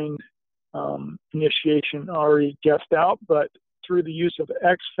line initiation already guessed out, but through the use of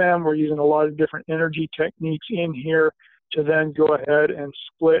XFEM, we're using a lot of different energy techniques in here to then go ahead and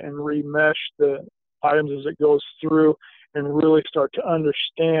split and remesh the items as it goes through and really start to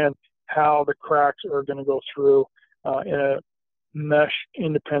understand how the cracks are going to go through in a mesh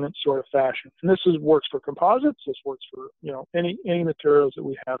independent sort of fashion. And this works for composites. This works for, you know, any materials that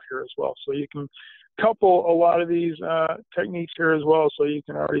we have here as well. So you can couple a lot of these techniques here as well. So you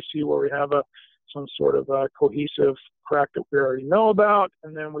can already see where we have some sort of cohesive crack that we already know about,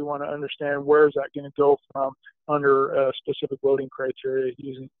 and then we want to understand where is that going to go from under specific loading criteria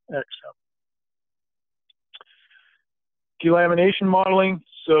using XFEM. Delamination modeling.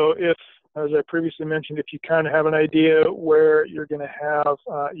 So if, as I previously mentioned, if you kind of have an idea where you're going to have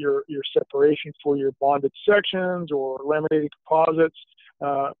your separation for your bonded sections or laminated composites,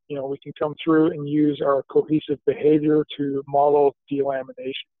 you know, we can come through and use our cohesive behavior to model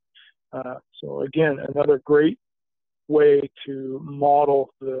delamination. So again, another great way to model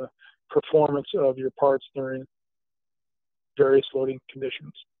the performance of your parts during various loading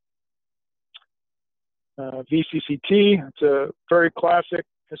conditions. VCCT, it's a very classic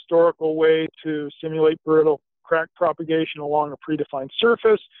historical way to simulate brittle crack propagation along a predefined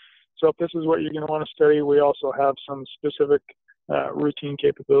surface. So if this is what you're going to want to study, we also have some specific routine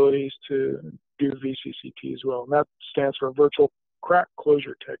capabilities to do VCCT as well. And that stands for Virtual Crack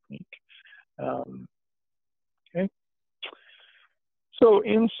Closure Technique. Okay. So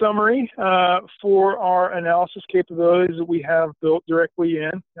in summary, for our analysis capabilities that we have built directly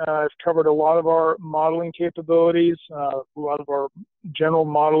in, I've covered a lot of our modeling capabilities, a lot of our general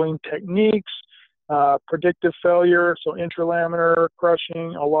modeling techniques, predictive failure, so intralaminar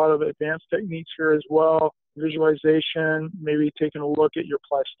crushing, a lot of advanced techniques here as well, visualization, maybe taking a look at your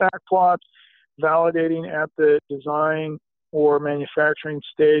ply stack plots, validating at the design or manufacturing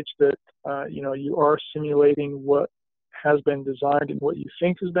stage that you know, you are simulating what has been designed and what you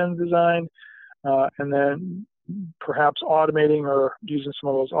think has been designed, and then perhaps automating or using some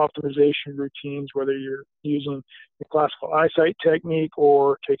of those optimization routines, whether you're using the classical eyesight technique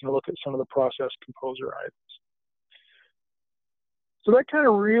or taking a look at some of the process composer items. So that kind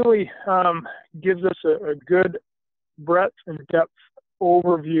of really gives us a good breadth and depth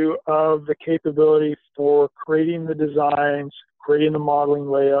overview of the capability for creating the designs, creating the modeling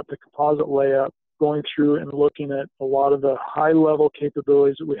layout, the composite layout, going through and looking at a lot of the high-level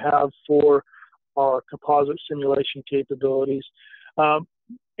capabilities that we have for our composite simulation capabilities.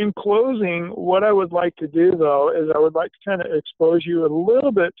 In closing, what I would like to do, though, is I would like to kind of expose you a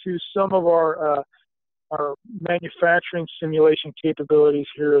little bit to some of our manufacturing simulation capabilities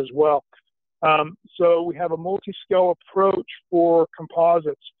here as well. So we have a multi-scale approach for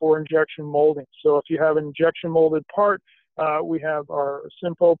composites for injection molding. So if you have an injection molded part, we have our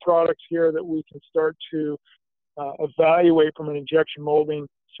Simpo products here that we can start to evaluate from an injection molding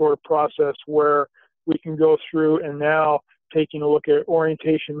sort of process where we can go through and now taking a look at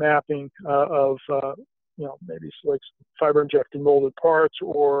orientation mapping of maybe like fiber injected molded parts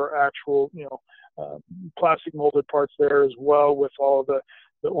or actual plastic molded parts there as well, with all the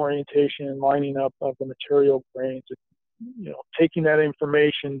orientation and lining up of the material grains. Taking that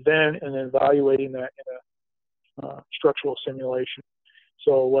information then and evaluating that in a structural simulation.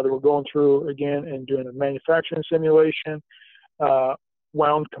 So whether we're going through again and doing a manufacturing simulation,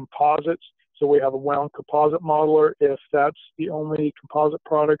 wound composites. So we have a wound composite modeler if that's the only composite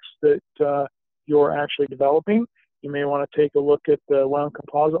products that you're actually developing. You may want to take a look at the wound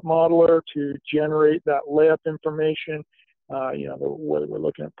composite modeler to generate that layup information. Whether we're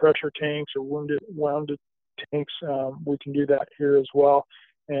looking at pressure tanks or wounded tanks, we can do that here as well.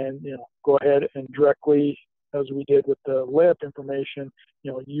 And go ahead and directly, as we did with the layup information,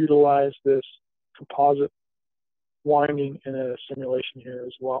 utilize this composite winding in a simulation here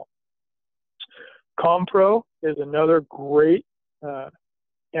as well. ComPro is another great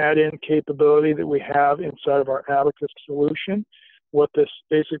add-in capability that we have inside of our Abaqus solution. What this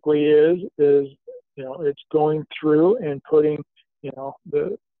basically is it's going through and putting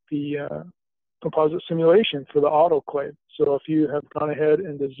the composite simulation for the autoclave. So if you have gone ahead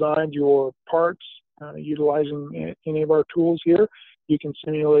and designed your parts utilizing any of our tools here, you can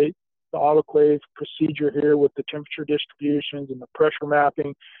simulate the autoclave procedure here with the temperature distributions and the pressure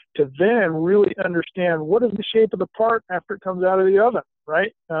mapping to then really understand what is the shape of the part after it comes out of the oven,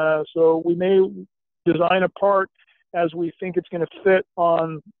 right? So we may design a part as we think it's going to fit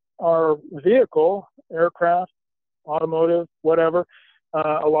on our vehicle, aircraft, automotive, whatever.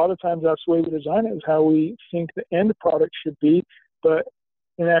 A lot of times that's the way we design it, is how we think the end product should be, but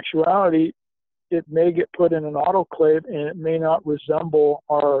in actuality, it may get put in an autoclave and it may not resemble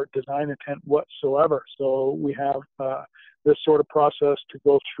our design intent whatsoever. So we have this sort of process to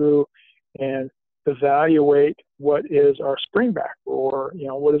go through and evaluate what is our spring back, or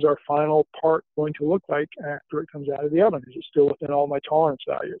what is our final part going to look like after it comes out of the oven. Is it still within all my tolerance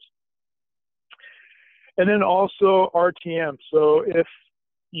values? And then also RTM. So if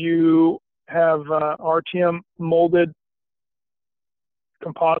you have RTM molded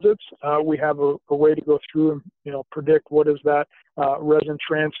composites, we have a way to go through and predict what is that resin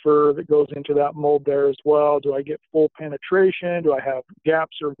transfer that goes into that mold there as well. Do I get full penetration? Do I have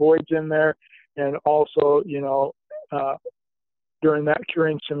gaps or voids in there? And also, during that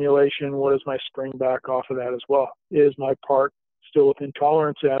curing simulation, what is my spring back off of that as well? Is my part still within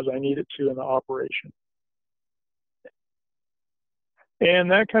tolerance as I need it to in the operation?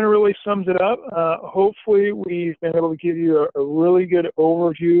 And that kind of really sums it up. Hopefully, we've been able to give you a really good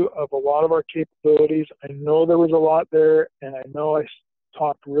overview of a lot of our capabilities. I know there was a lot there, and I know I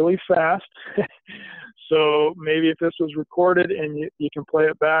talked really fast. So maybe if this was recorded and you can play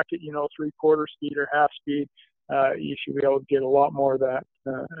it back at 3/4 speed or half speed, you should be able to get a lot more of that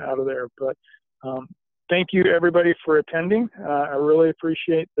out of there. But thank you, everybody, for attending. I really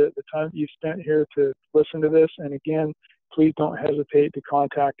appreciate the time that you spent here to listen to this. And again, please don't hesitate to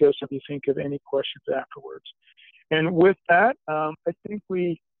contact us if you think of any questions afterwards. And with that, I think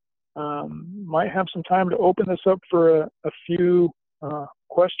we might have some time to open this up for a few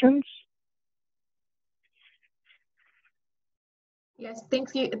questions. Yes,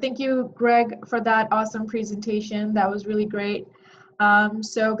 thank you, Greg, for that awesome presentation. That was really great.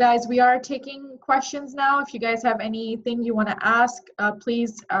 So guys, we are taking questions now. If you guys have anything you want to ask,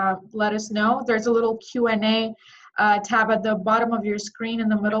 please let us know. There's a little Q&A tab at the bottom of your screen in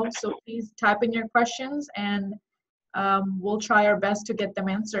the middle. So please type in your questions and we'll try our best to get them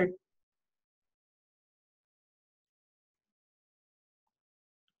answered.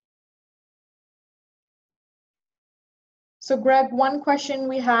 So Greg, one question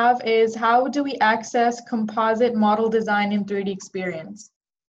we have is, how do we access composite model design in 3D Experience?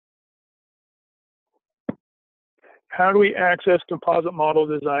 How do we access composite model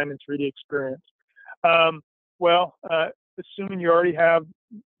design in 3D Experience? Well, assuming you already have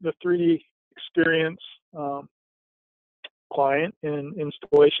the 3D Experience client and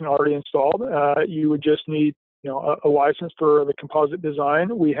installation already installed, you would just need a license for the composite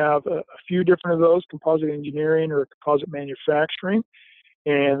design. We have a few different of those: composite engineering or composite manufacturing,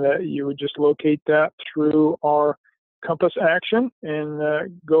 and you would just locate that through our Compass action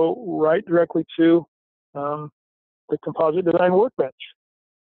and go right directly to the composite design workbench.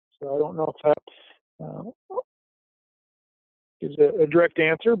 So I don't know if that is a direct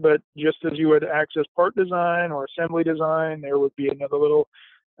answer, but just as you would access part design or assembly design, there would be another little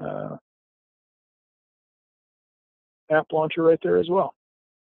app launcher right there as well.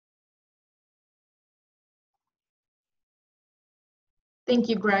 Thank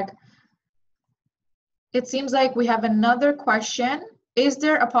you, Greg. It seems like we have another question. Is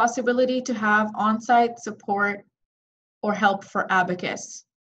there a possibility to have on-site support or help for Abaqus?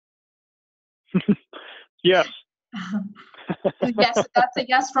 Yes. Yes, that's a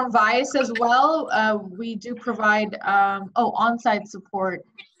yes from Vice as well. We do provide on-site support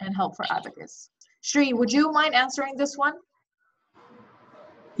and help for Abaqus. Shri, would you mind answering this one?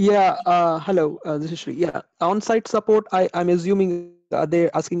 Yeah, hello, this is Shri. Yeah, on-site support, I'm assuming, are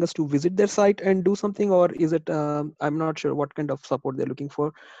they asking us to visit their site and do something, or is it, I'm not sure what kind of support they're looking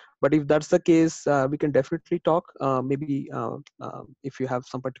for. But if that's the case, we can definitely talk. Maybe if you have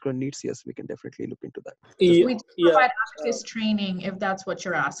some particular needs, yes, we can definitely look into that. We do provide Abaqus training if that's what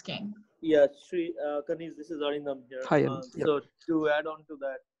you're asking. Yeah, Shri, Kanis, this is Arindam here. Hi, So to add on to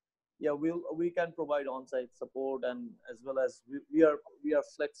that, yeah, we can provide on-site support, and as well as we are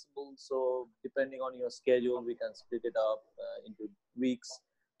flexible. So depending on your schedule, we can split it up into weeks,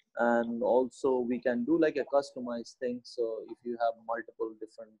 and also we can do like a customized thing. So if you have multiple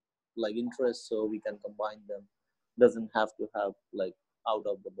different like interests, so we can combine them. Doesn't have to have like out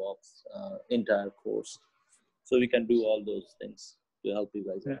of the box entire course. So we can do all those things to help you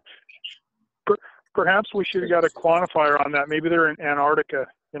guys. Yeah. Perhaps we should have got a quantifier on that. Maybe they're in Antarctica,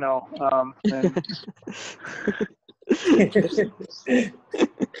 you know. And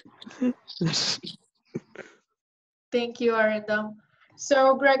Thank you, Arindam.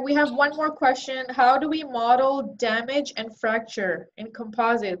 So, Greg, we have one more question. How do we model damage and fracture in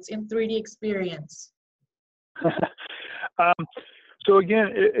composites in 3D experience? So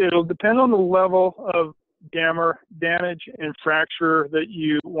again, it'll depend on the level of damage and fracture that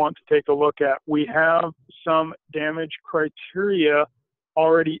you want to take a look at. We have some damage criteria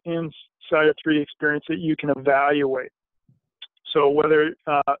already inside of 3D experience that you can evaluate. So whether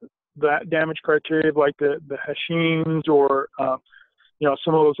that damage criteria, like the Hashims or you know,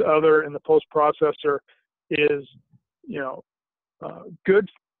 some of those other in the post processor, is, you know, good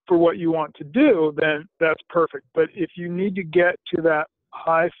for what you want to do, then that's perfect. But if you need to get to that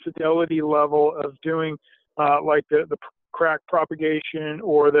high fidelity level of doing like the crack propagation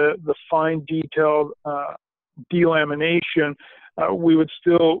or the fine detailed delamination, we would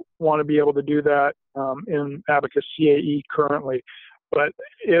still want to be able to do that in Abaqus CAE currently. But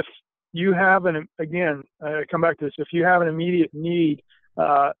if you have again, I come back to this, if you have an immediate need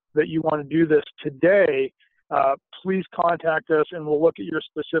that you want to do this today, please contact us and we'll look at your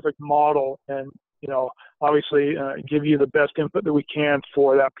specific model and, you know, obviously give you the best input that we can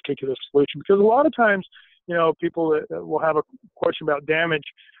for that particular solution. Because a lot of times, you know, people that will have a question about damage,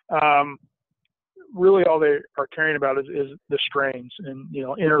 really all they are caring about is the strains and, you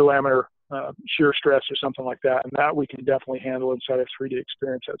know, interlaminar shear stress or something like that. And that we can definitely handle inside of 3D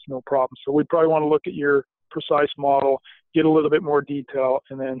experience. That's no problem. So we probably want to look at your precise model, get a little bit more detail,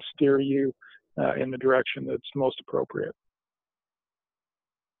 and then steer you in the direction that's most appropriate.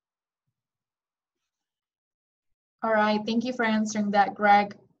 All right, thank you for answering that,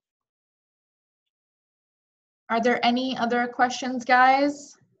 Greg. Are there any other questions,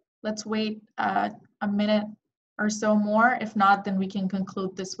 guys? Let's wait a minute or so more. If not, then we can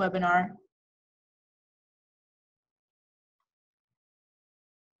conclude this webinar.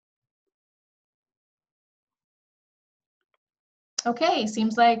 Okay,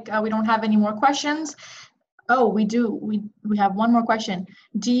 seems like we don't have any more questions. Oh, we do. We have one more question.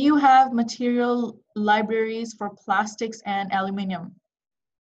 Do you have material libraries for plastics and aluminum?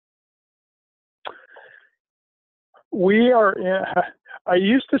 We are. I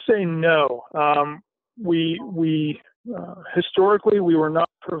used to say no. Historically we were not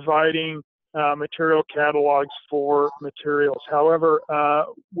providing material catalogs for materials. However,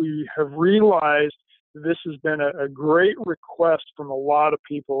 we have realized this has been a great request from a lot of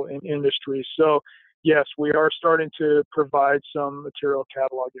people in industry. So yes, we are starting to provide some material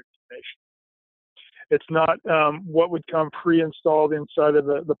catalog information. It's not what would come pre-installed inside of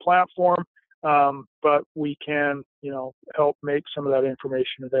the platform, but we can, you know, help make some of that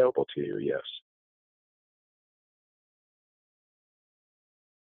information available to you, yes.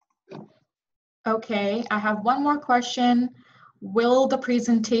 Okay, I have one more question. Will the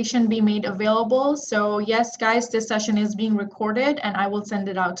presentation be made available? So yes, guys, this session is being recorded and I will send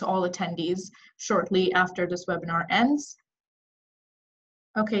it out to all attendees shortly after this webinar ends.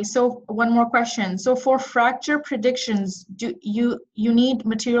 Okay, so one more question. So for fracture predictions, do you need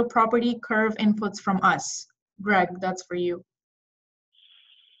material property curve inputs from us? Greg, that's for you.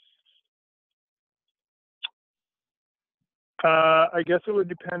 I guess it would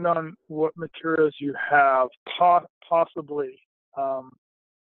depend on what materials you have, possibly.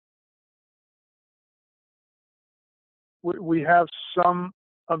 we have some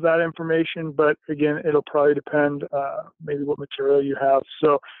of that information, but again, it'll probably depend maybe what material you have.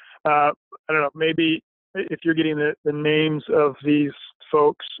 So I don't know, maybe if you're getting the names of these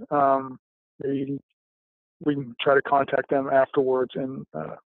folks, maybe we can try to contact them afterwards and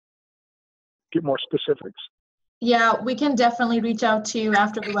get more specifics. Yeah, we can definitely reach out to you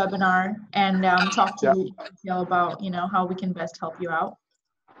after the webinar and talk to you in detail about, how we can best help you out.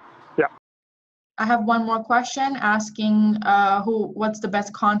 Yeah. I have one more question asking what's the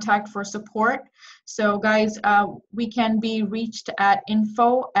best contact for support. So guys, we can be reached at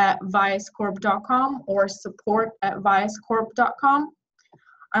info@viascorp.com or support@viascorp.com.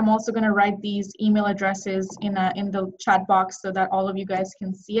 I'm also going to write these email addresses in the chat box so that all of you guys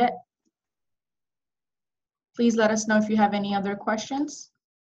can see it. Please let us know if you have any other questions.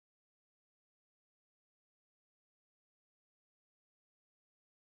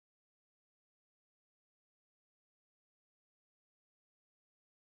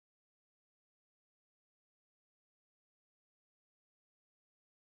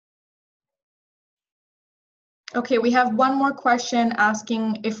 Okay, we have one more question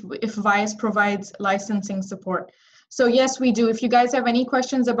asking if Vias provides licensing support. So yes, we do. If you guys have any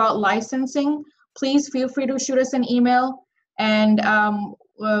questions about licensing, please feel free to shoot us an email, and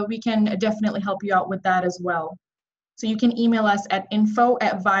we can definitely help you out with that as well. So you can email us at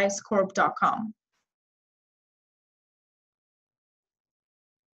info@viascorp.com.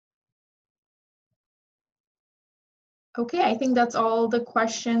 Okay, I think that's all the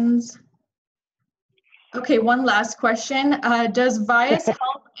questions. Okay, one last question. Does Vias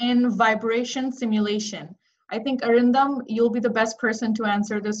help in vibration simulation? I think Arindam, you'll be the best person to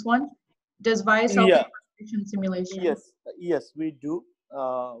answer this one. Does Vias help in vibration simulation? Yes, we do.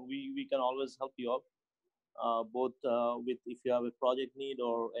 We can always help you out, both with if you have a project need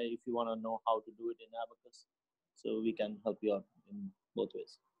or if you want to know how to do it in Abaqus. So we can help you out in both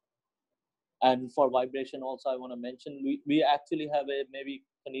ways. And for vibration also, I want to mention, we actually have maybe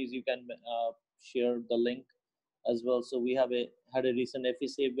Kaniz, you can share the link as well. So we had a recent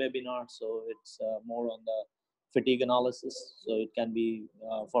FEC webinar, so it's more on the fatigue analysis. So it can be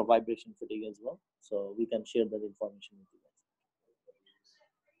for vibration fatigue as well. So we can share that information with you guys.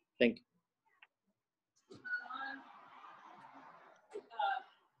 Thank you.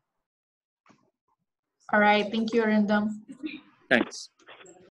 All right, thank you, Arindam. Thanks.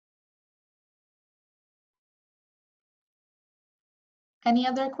 Any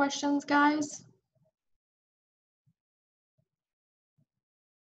other questions, guys?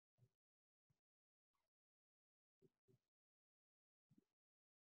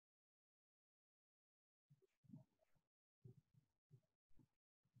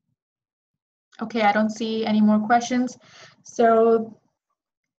 Okay, I don't see any more questions. So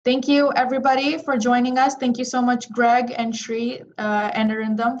thank you, everybody, for joining us. Thank you so much, Greg and Shri and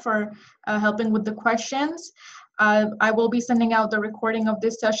Arindam, for helping with the questions. I will be sending out the recording of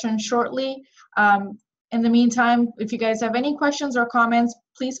this session shortly. In the meantime, if you guys have any questions or comments,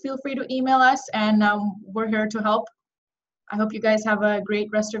 please feel free to email us, and we're here to help. I hope you guys have a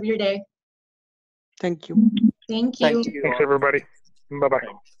great rest of your day. Thank you. Thank you. Thanks, everybody. Bye-bye.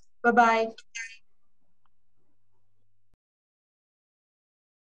 Bye-bye.